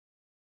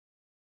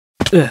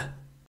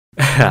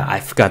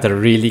I've got a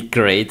really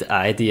great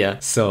idea.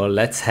 So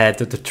let's head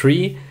to the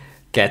tree,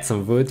 get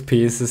some wood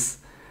pieces,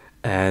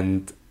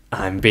 and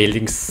I'm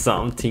building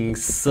something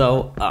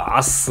so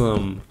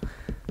awesome.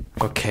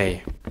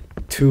 Okay,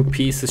 2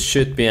 pieces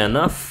should be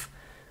enough.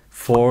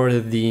 For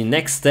the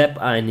next step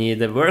I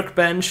need a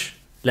workbench.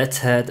 Let's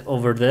head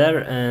over there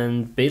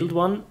and build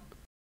one.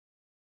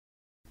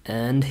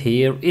 And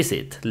here is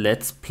it.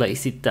 Let's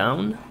place it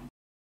down.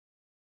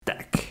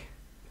 Tack.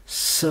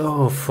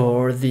 So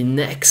for the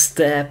next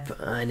step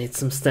I need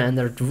some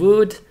standard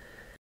wood,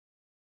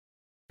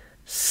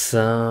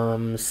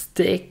 some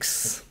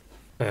sticks,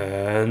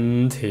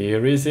 and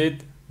here is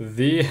it,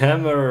 the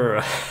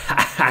hammer.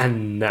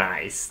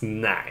 Nice,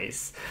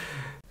 nice.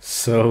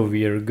 So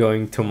we're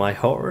going to my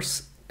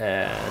horse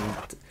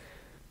and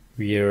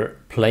we're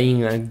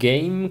playing a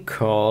game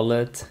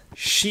called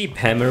sheep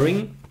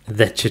hammering.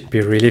 That should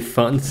be really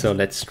fun, so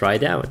let's try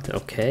it out.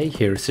 Okay,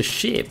 here's a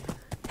sheep.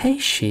 Hey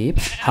sheep,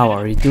 how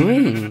are you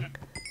doing?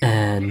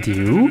 And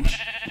you?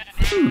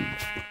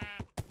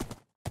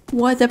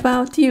 What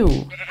about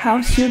you?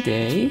 How's your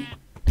day?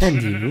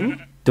 And you?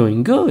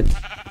 Doing good.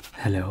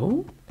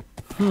 Hello?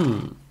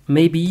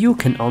 Maybe you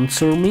can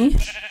answer me?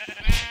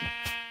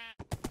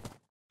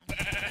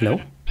 Hello?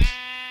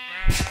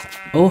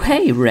 Oh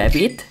hey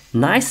rabbit,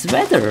 nice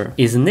weather,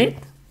 isn't it?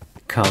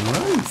 Come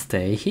on,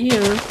 stay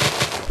here.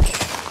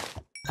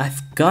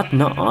 I've got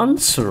no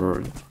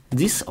answer.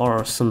 These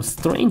are some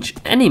strange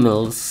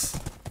animals.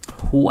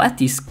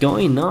 What is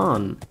going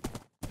on?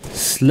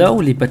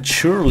 Slowly but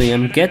surely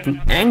I'm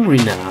getting angry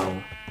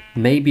now.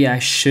 Maybe I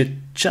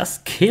should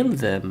just kill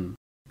them.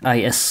 I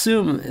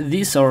assume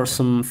these are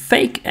some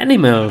fake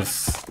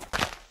animals.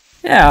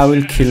 Yeah, I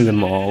will kill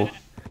them all.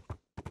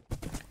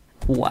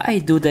 Why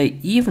do they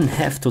even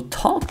have to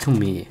talk to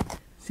me?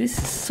 This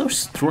is so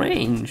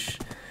strange.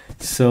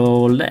 So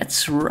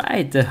let's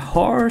ride the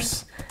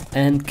horse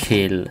and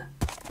kill.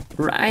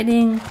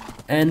 Riding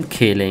and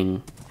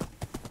killing.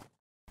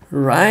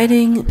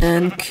 Riding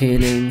and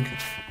killing.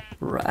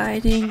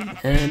 Riding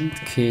and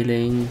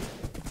killing.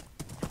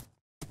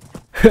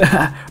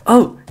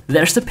 Oh,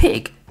 there's a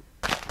pig.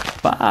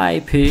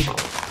 Bye, pig.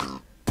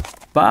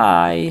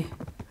 Bye.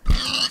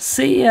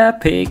 See ya,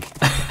 pig.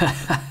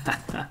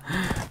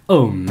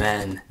 Oh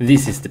man,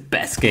 this is the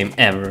best game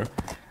ever.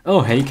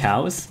 Oh, hey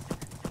cows.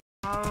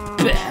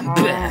 Bam,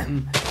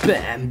 bam,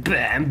 bam,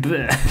 bam,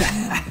 bam.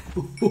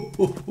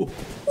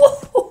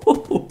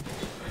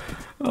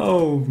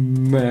 Oh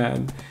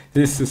man,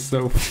 this is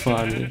so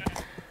funny.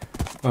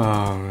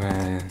 Oh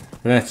man,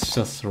 let's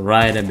just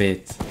ride a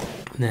bit.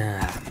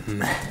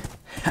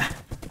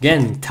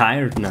 Getting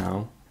tired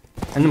now,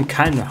 and I'm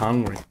kinda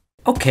hungry.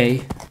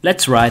 Okay,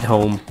 let's ride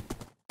home.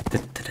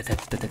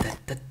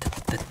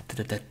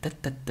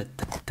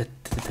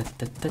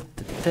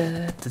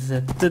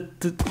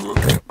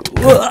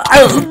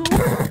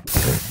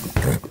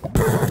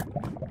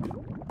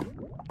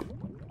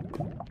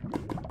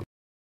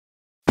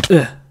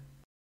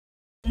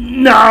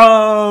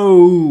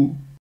 No!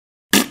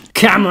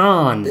 Come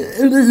on!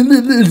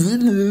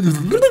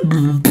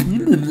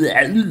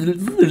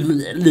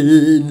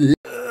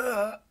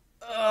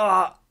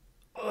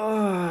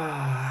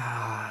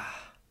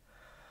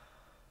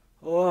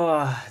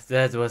 Oh,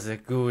 that was a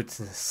good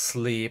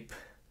sleep.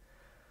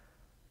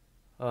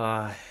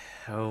 Oh.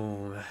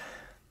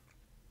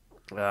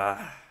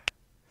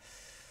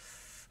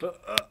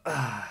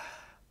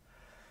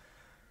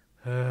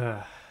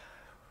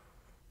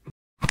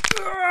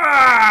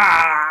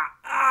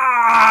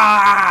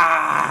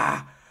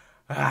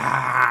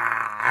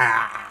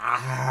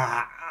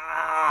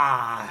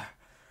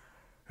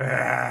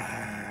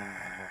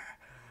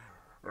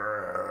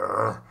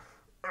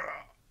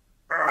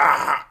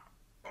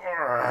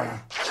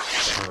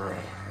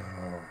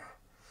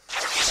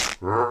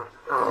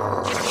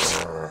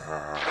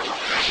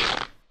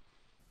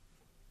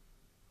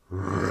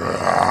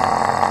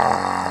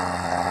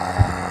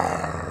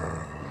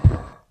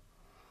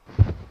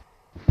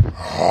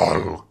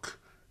 Hulk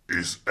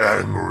is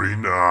angry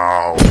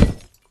now.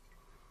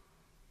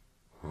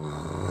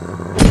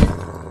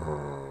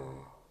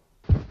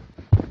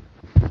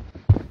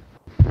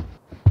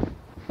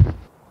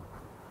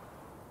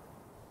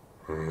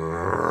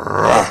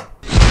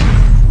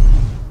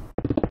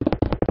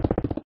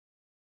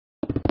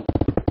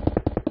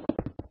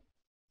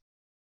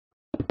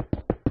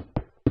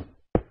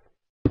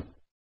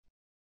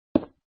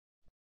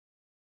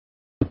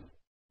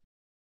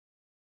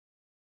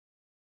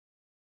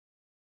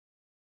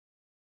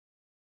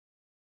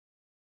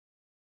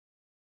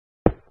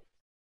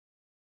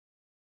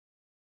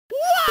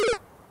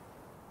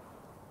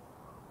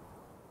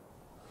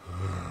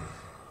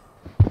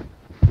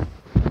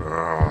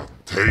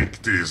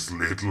 Take this,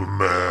 little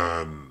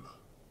man.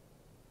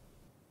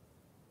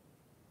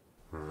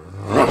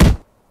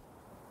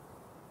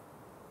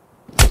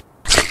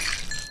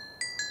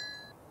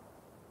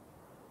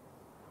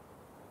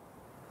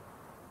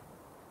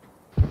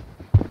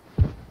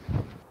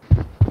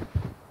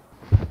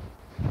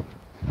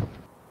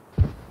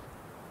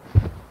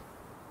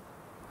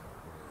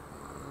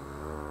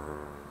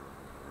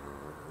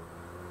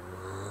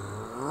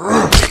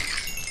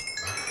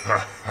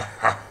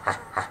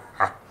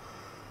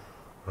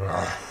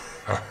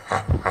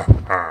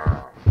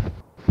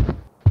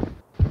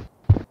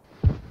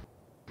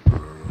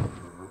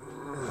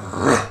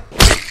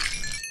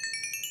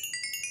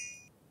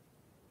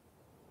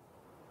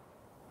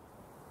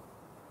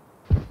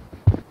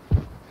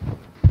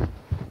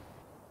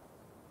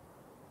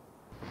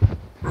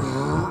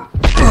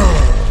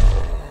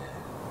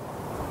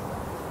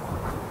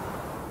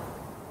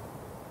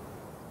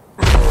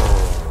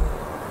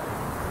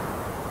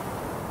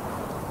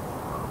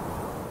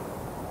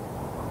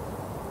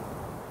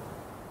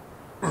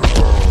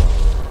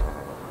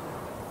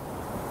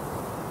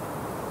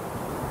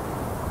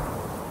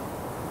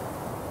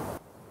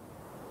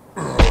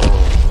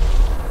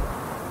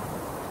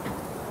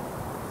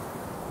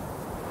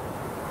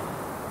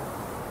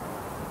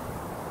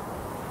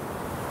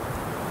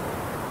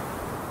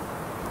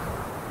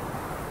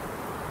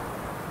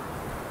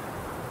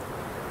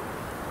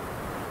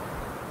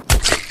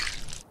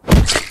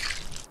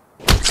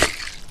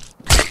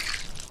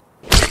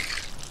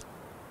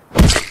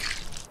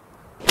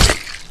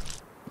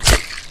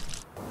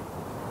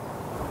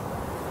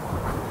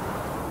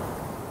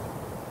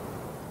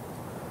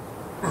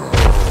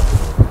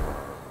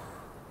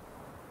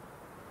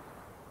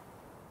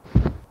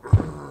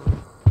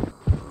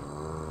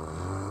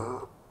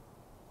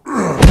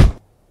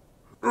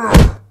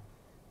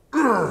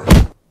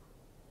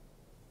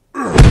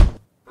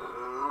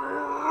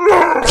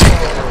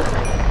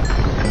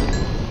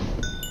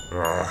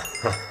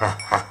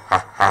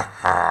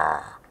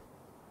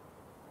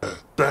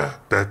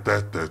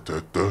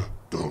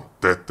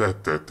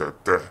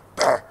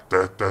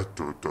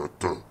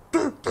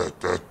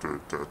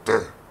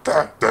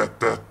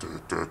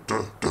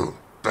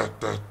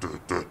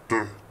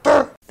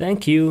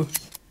 Thank you.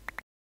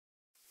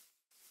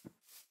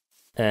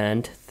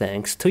 And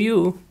thanks to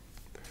you.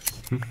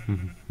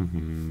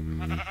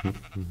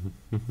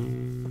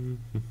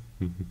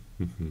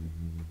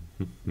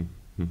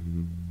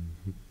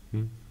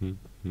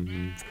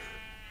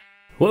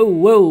 Whoa,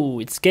 whoa,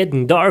 it's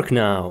getting dark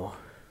now.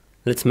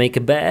 Let's make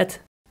a bed.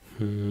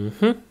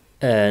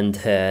 And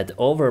head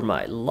over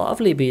my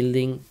lovely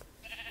building,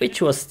 which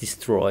was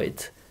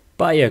destroyed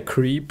by a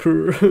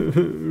creeper.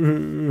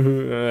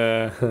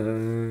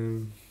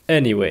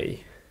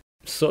 Anyway,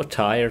 so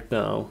tired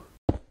now.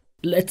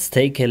 Let's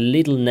take a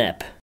little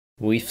nap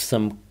with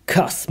some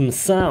custom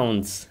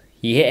sounds.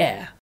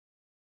 Yeah!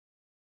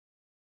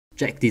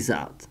 Check this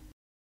out.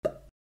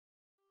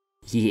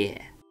 Yeah.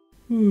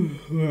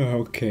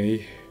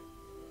 Okay.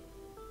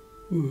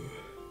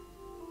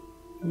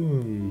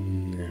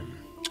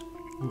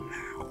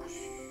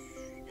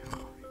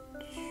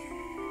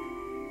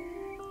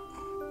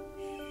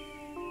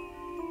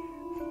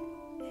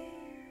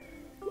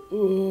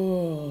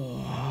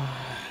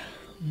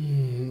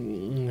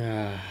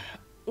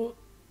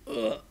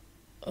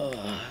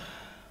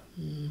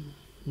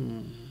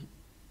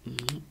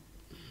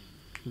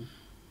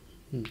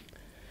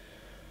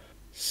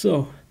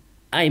 So,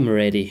 I'm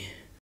ready.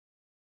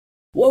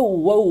 Whoa,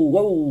 whoa,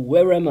 whoa,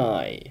 where am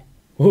I?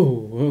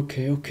 Whoa,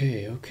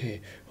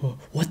 okay. Oh,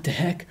 what the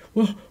heck?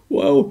 Whoa,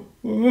 whoa.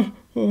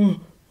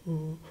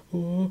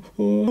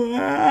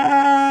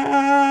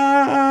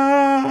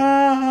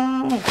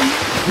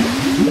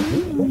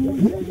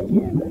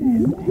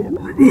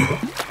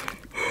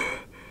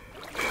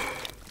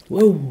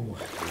 Whoa,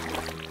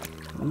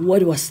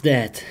 what was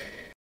that?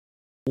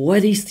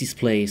 What is this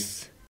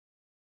place?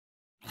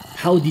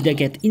 How did I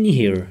get in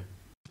here?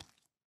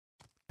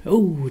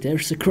 Oh,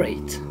 there's a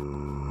crate.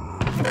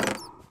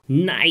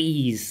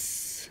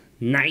 Nice,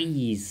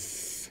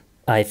 nice.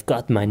 I've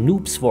got my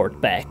noob sword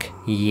back.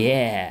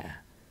 Yeah.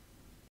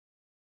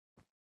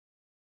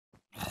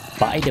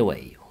 By the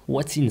way,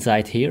 what's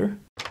inside here?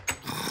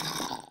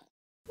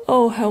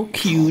 Oh, how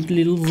cute,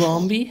 little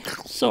zombie.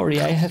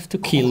 Sorry, I have to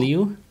kill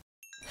you.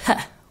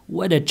 Ha,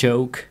 what a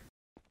joke.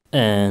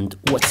 And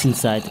what's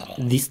inside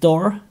this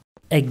door?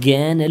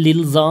 Again a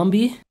little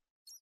zombie?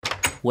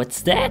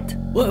 What's that?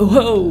 Whoa,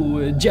 whoa,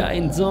 a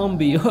giant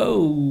zombie.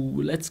 Whoa,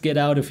 let's get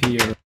out of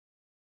here.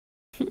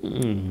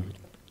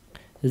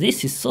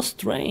 This is so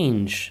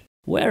strange.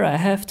 Where I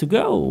have to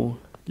go?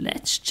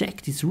 Let's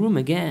check this room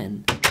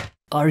again.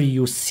 Are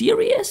you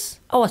serious?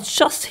 I was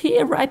just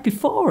here right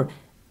before.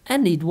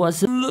 And it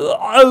was... Oh,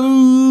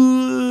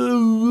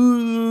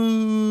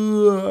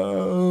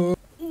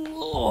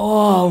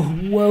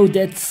 whoa,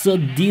 that's so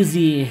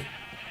dizzy.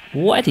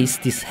 What is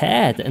this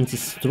head and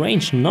this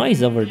strange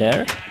noise over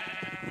there?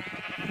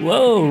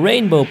 Whoa,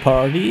 rainbow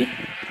party.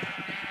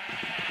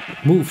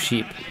 Move,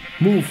 sheep,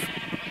 move.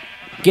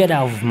 Get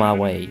out of my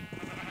way.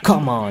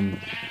 Come on.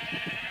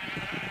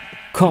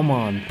 Come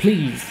on,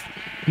 please.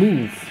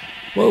 Move.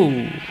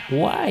 Whoa,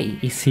 why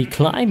is he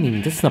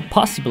climbing? That's not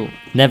possible.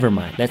 Never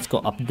mind, let's go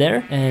up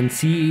there and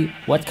see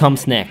what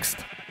comes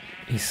next.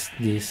 Is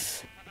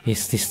this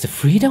the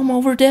freedom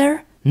over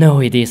there?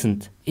 No, it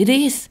isn't. It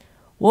is.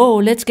 Whoa,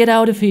 let's get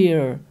out of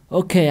here.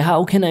 Okay,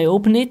 how can I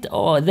open it?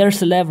 Oh,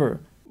 there's a lever.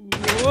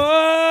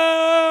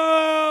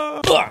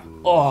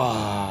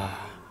 Oh.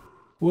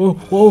 Whoa,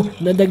 whoa,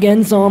 not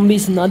again,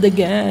 zombies, not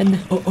again.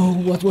 Oh,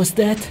 what was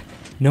that?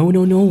 No.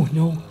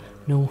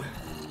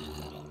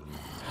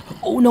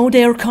 Oh no,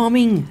 they're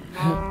coming.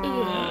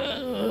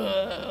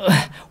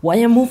 Why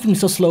am I moving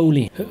so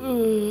slowly?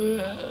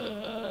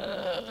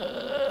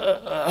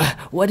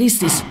 What is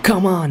this?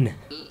 Come on.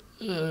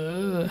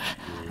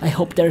 I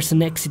hope there's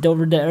an exit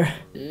over there.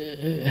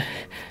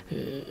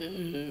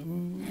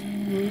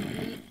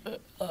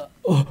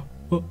 What?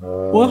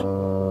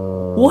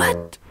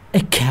 What? A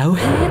cow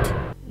head?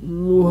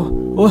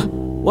 Whoa,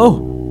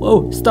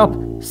 stop.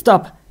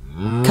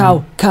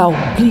 Cow,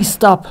 please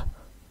stop.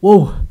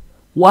 Whoa,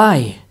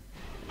 why?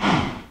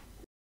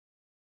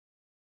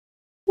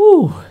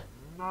 Whew.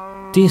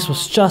 This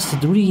was just a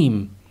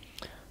dream.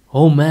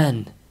 Oh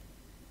man.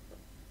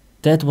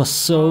 That was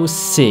so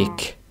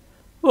sick.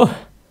 Oh.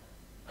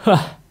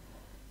 Ha.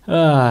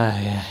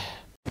 Yeah.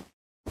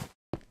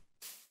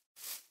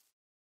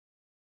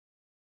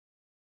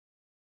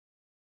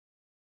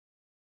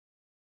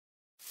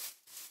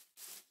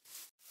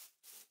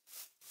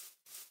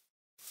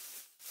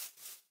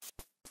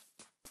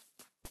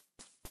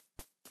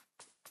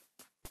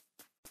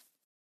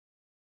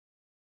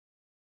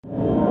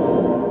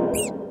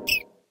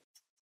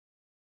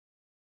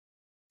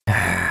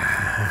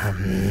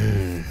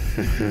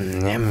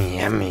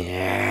 Yummy.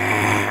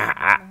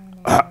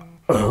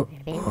 Oh,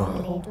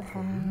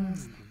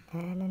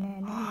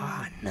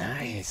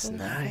 nice.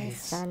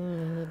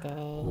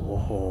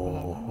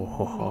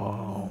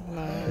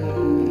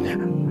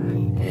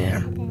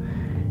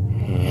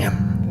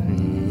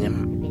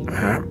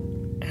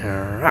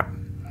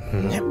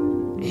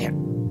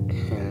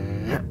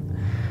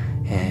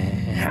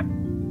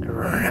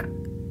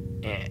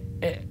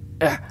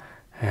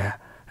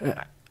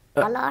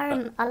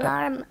 Alarm!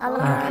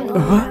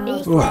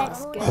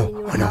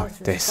 Oh no,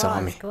 they saw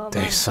me.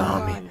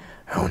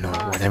 Oh no,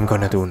 what am I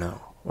gonna do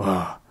now?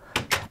 Oh,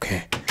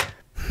 okay.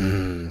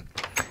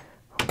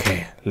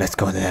 Okay, let's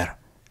go there.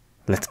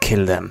 Let's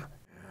kill them.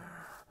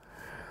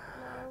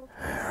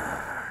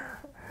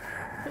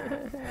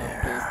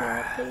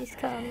 Please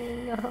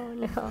coming. No.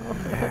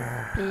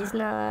 Please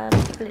not.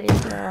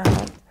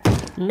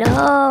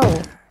 No!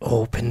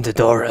 Open the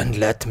door and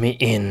let me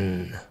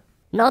in.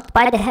 Not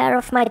by the hair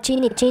of my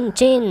chin.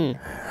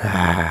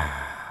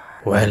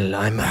 Well,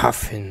 I'm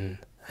huffing,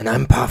 and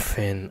I'm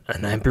puffing,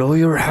 and I blow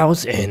your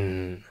house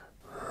in.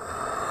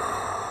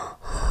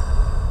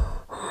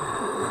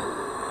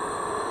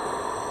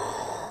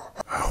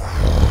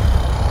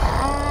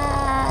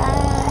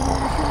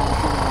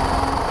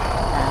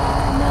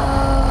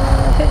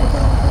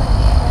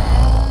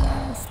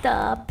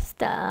 Stop.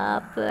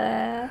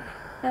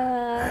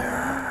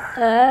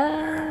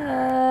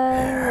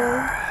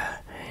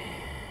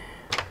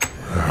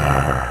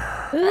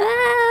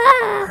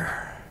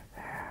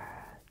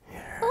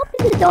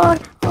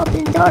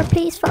 Open the door,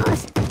 please,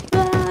 fast.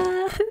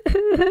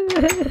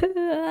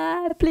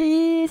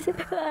 Please.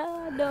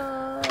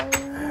 No.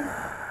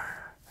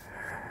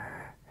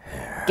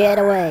 Get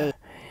away.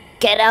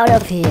 Get out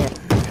of here.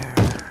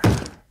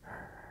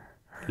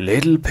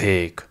 Little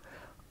pig,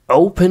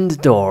 open the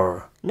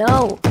door.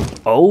 No.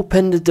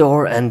 Open the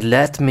door and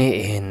let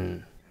me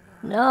in.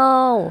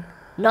 No.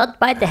 Not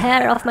by the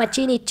hair of my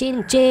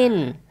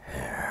chin.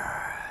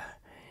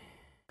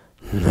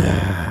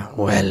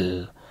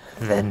 Well,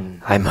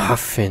 then I'm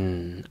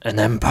huffing and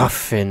I'm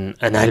puffing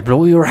and I'll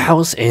blow your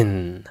house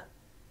in.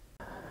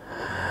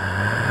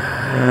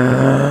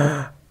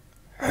 Wow,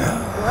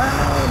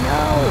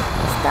 no.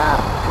 Stop.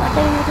 What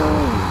are you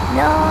doing?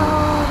 No,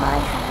 my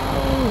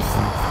house.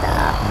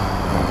 Stop.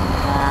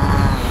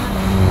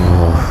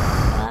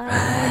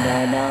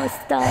 No,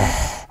 stop.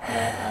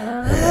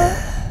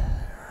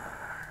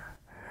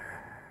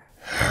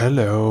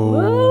 Hello.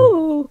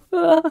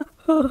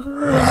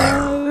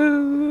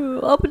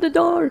 Open the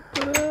door.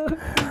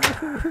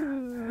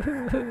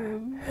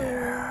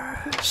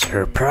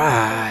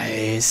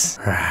 Surprise.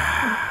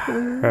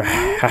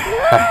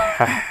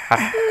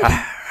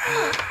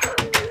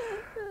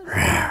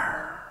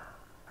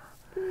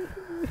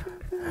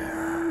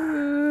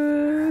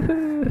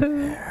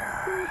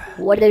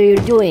 What are you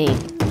doing?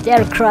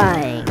 They're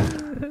crying.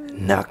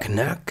 Knock,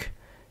 knock.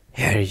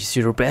 Here is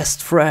your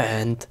best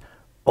friend.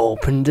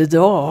 Open the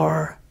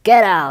door.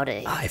 Get out of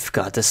here. I've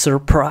got a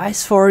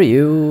surprise for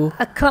you.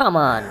 Come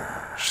on.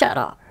 Shut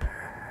up.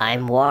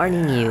 I'm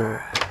warning you.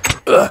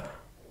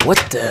 What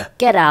the?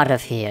 Get out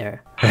of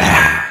here.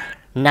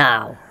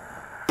 Now.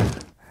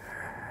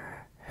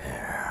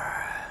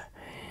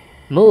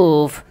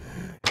 Move.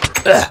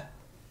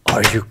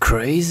 Are you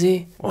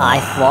crazy?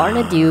 I've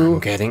warned you. I'm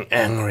getting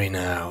angry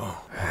now.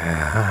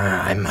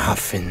 I'm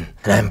huffing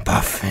and I'm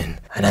puffing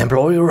and I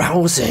blow your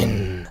house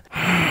in.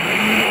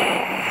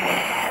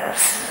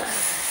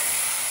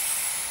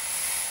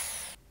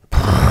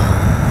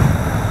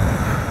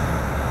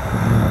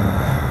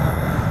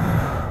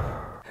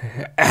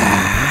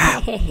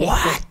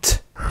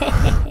 What?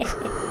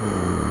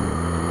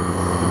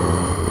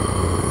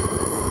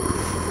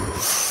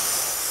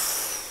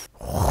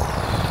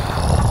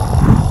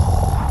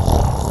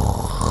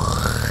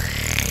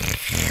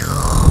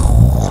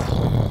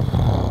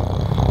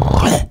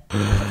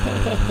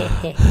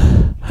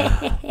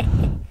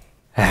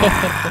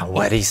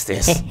 What is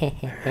this?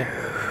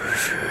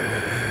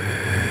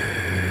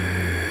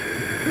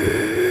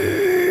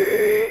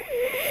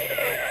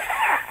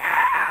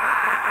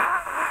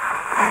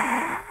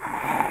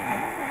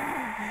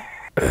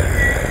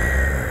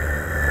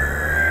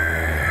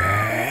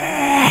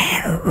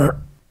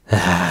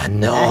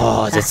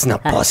 No, that's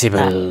not possible.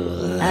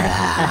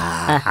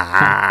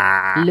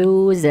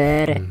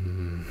 Loser.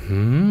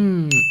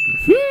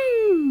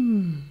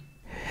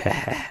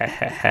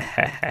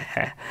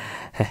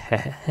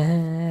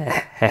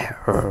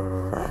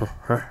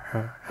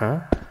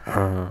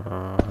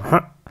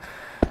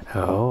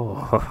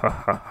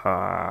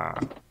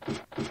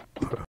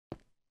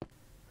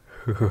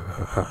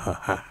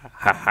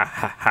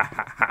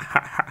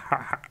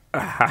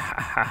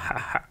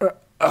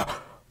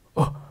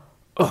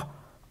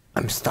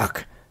 I'm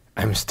stuck.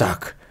 I'm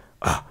stuck.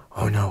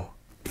 Oh no.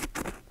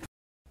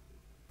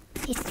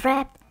 He's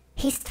trapped.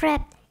 He's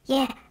trapped.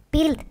 Yeah,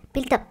 build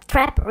a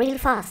trap real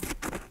fast.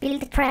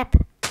 Build a trap.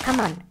 Come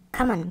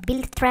on,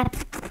 build a trap.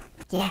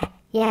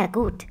 Yeah,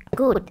 good.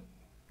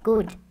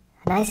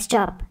 Nice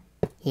job.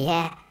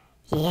 Yeah.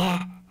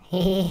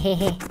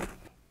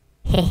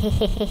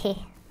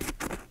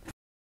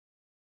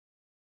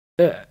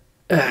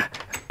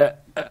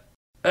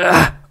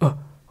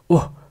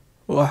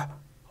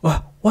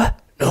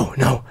 What?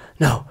 No.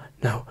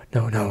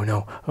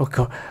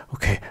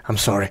 Okay, I'm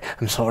sorry.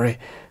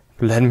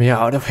 Let me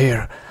out of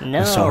here. No.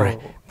 I'm sorry.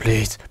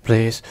 Please.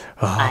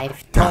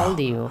 I've told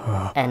you,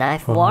 and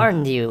I've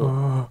warned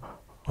you.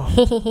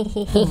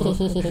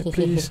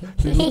 Please,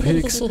 little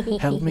pigs,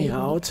 help me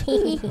out.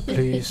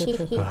 Please.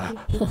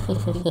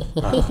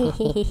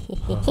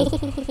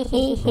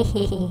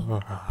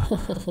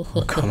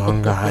 Come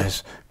on,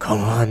 guys.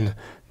 Come on.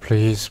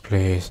 Please.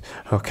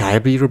 Okay, I'll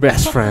be your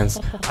best friends.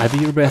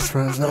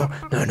 No.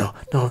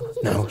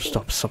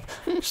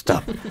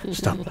 Stop.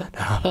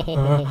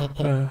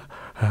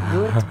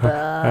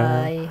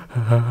 Goodbye.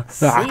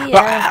 See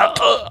ya.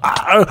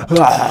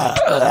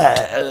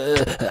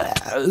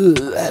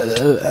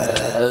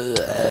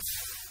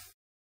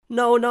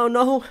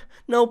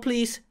 No,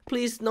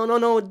 please,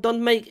 no,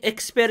 don't make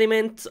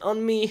experiments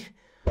on me.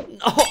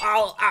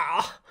 Ow.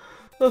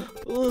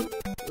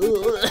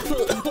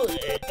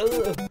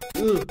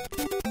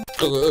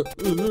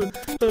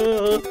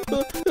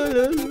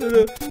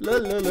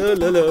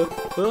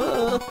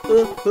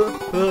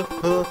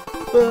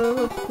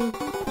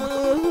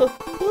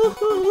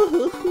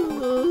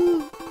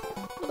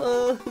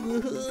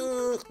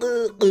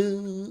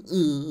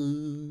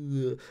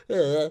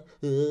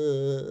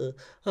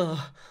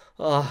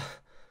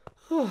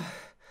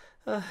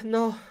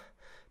 No,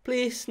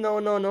 please,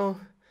 no,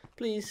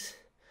 please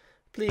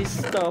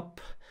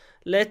stop.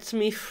 Let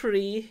me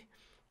free.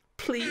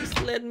 Please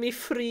let me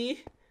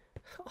free.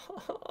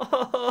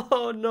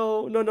 Oh,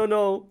 no, not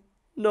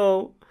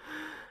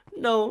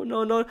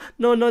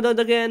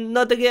again,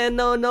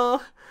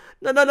 no.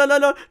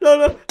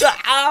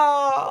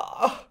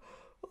 Ah!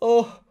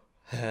 Oh,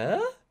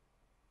 huh?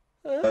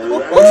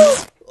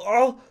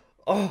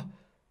 Oh,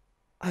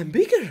 I'm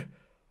bigger.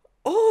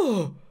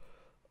 Oh.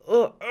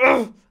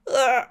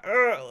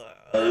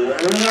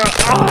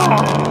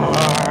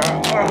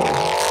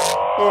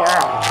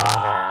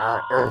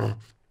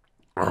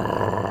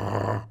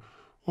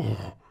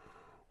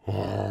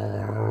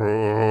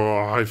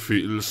 I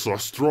feel so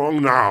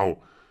strong now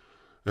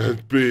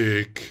and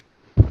big.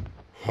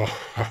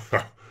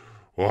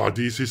 Oh,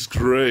 this is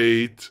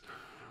great.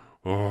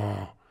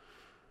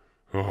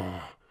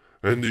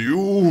 And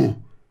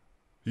you,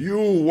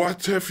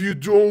 what have you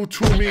done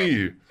to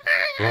me?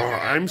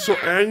 I'm so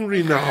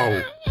angry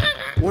now.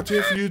 What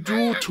have you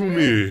done to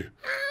me?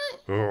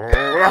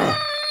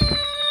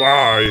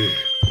 Bye.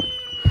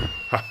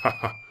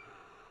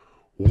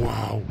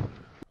 Wow,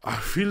 I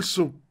feel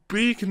so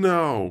big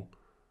now.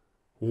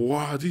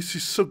 Wow, this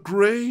is so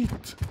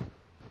great.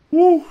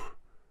 Woo.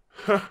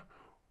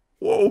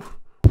 Whoa.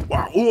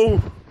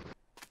 Wow.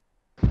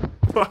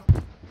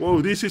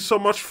 Whoa, this is so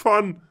much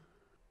fun.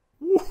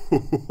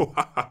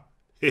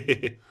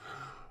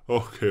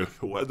 Okay,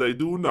 what do I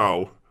do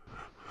now?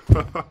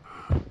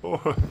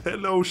 Oh,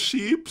 hello,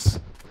 sheeps.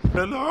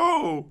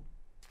 Hello.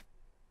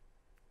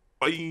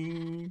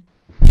 Bye.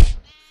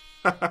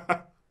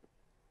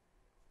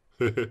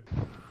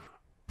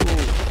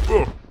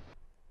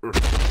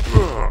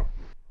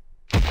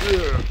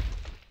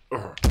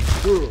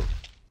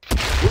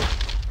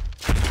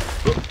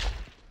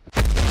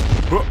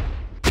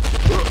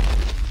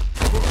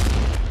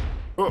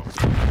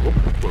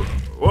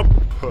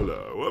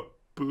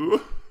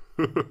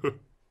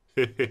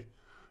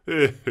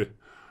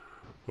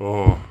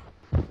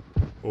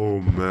 Oh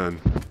man,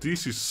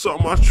 this is so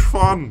much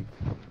fun.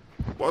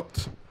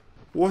 What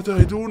do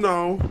I do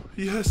now?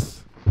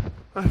 Yes,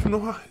 I have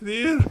no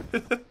idea.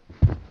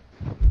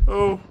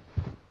 Oh,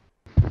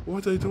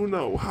 what do I do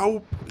now?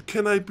 How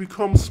can I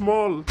become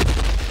small?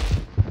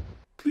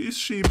 Please,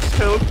 sheep,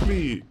 help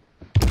me.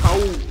 How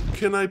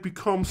can I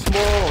become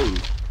small?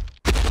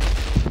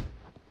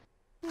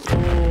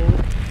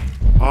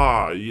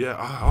 Oh, yeah.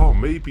 Oh,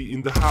 maybe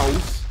in the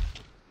house.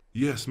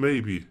 Yes,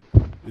 maybe.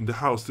 In the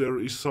house there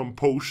is some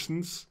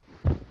potions.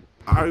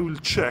 I will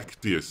check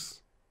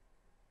this.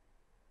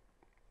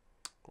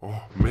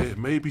 Oh,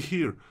 maybe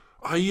here.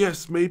 Ah,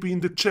 yes, maybe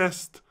in the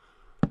chest.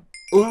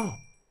 Oh,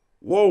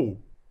 whoa.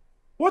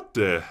 What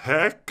the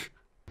heck?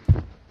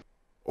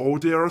 Oh,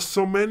 there are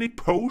so many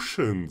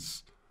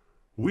potions.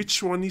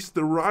 Which one is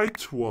the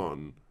right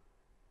one?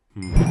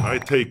 I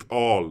take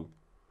all.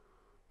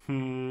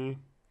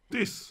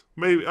 This.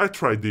 Maybe I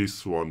try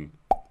this one.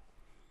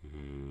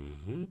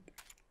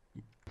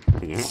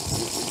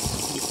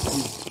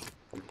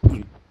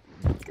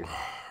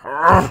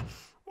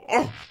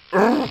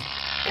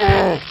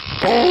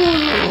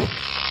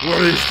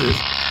 What is this?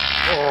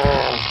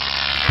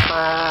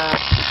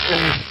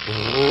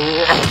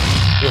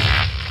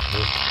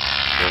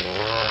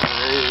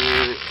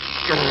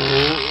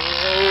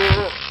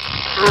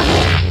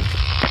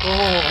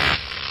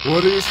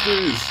 What is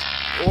this?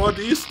 What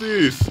is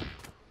this?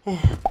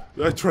 Oh,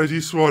 I try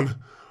this one.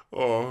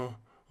 Oh,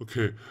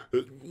 okay.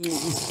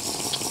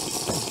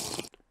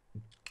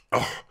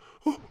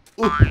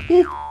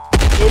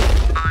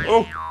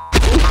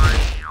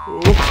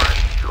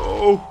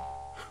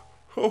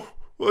 Oh,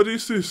 what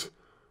is this?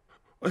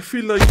 I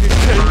feel like a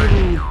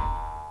kangaroo.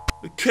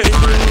 A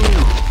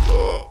kangaroo.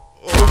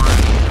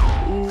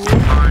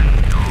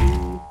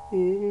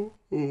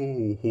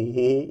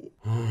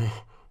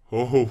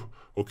 Oh,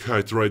 okay,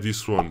 I try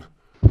this one.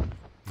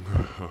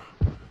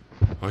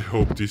 I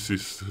hope this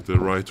is the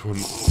right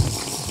one.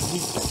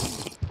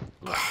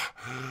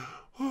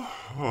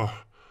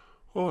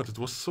 Oh, that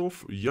was so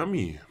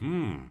yummy.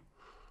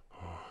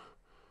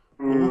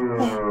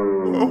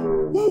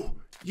 Oh,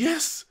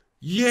 yes,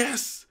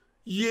 yes,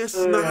 yes,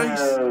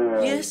 nice.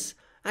 Yes,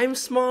 I'm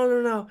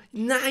smaller now.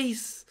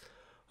 Nice.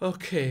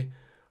 Okay,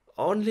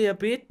 only a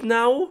bit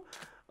now.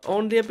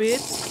 Only a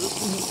bit.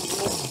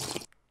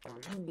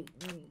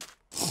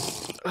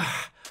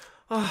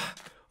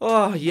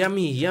 Oh,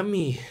 yummy,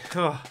 yummy.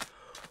 Oh,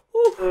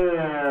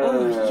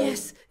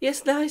 yes,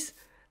 yes, nice,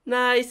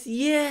 nice,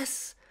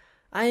 yes.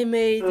 I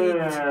made it.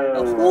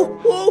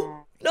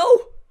 Oh,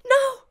 no,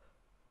 no.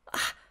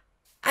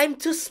 I'm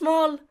too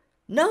small.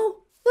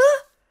 No.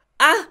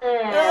 No,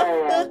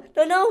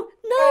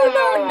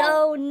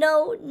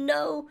 no,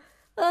 no.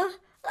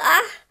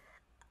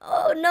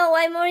 Oh no,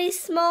 I'm already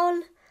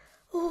small.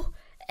 Oh,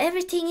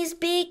 everything is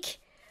big.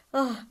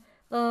 Oh,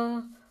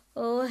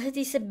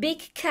 this is a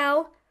big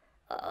cow.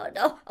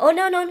 No.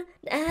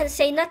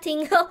 Say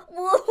nothing.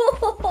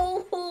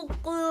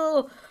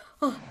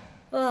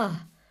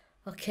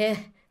 Okay,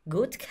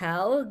 good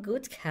cow.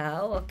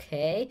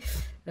 Okay.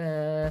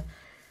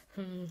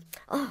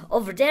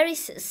 Over there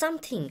is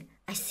something.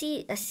 I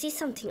see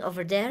something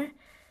over there.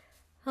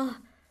 Oh,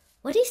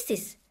 what is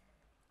this?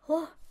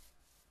 Whoa,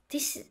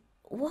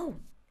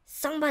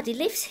 somebody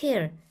lives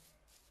here.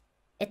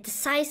 At the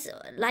size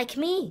like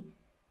me.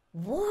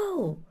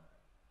 Whoa,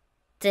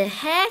 the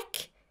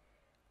heck?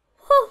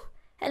 Whoa.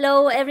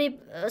 Hello,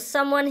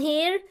 someone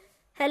here?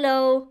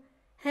 Hello.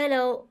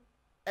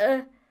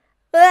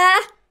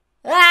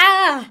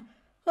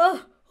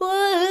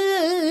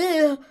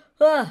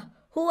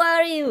 Who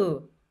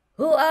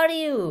are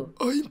you?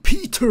 I'm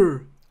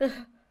Peter.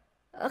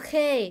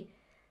 Okay,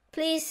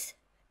 please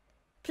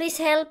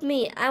help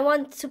me. I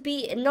want to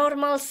be a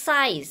normal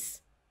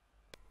size.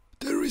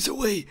 There is a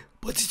way,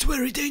 but it's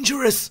very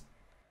dangerous.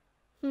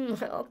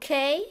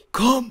 Okay.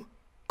 Come,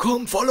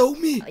 follow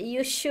me. Are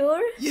you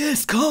sure?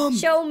 Yes, come.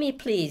 Show me,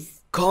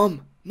 please.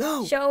 Come,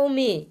 now. Show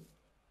me.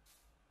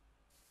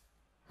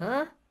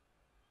 Huh?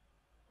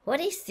 What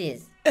is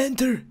this?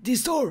 Enter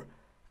this door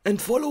and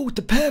follow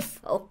the path.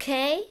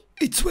 Okay.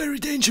 It's very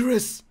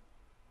dangerous.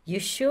 You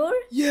sure?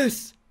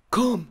 Yes.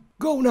 Come,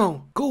 go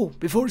now. Go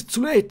before it's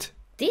too late.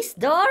 This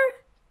door?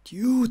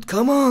 Dude,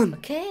 come on.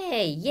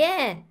 Okay,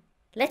 yeah.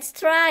 Let's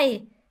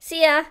try.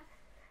 See ya.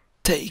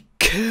 Take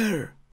care.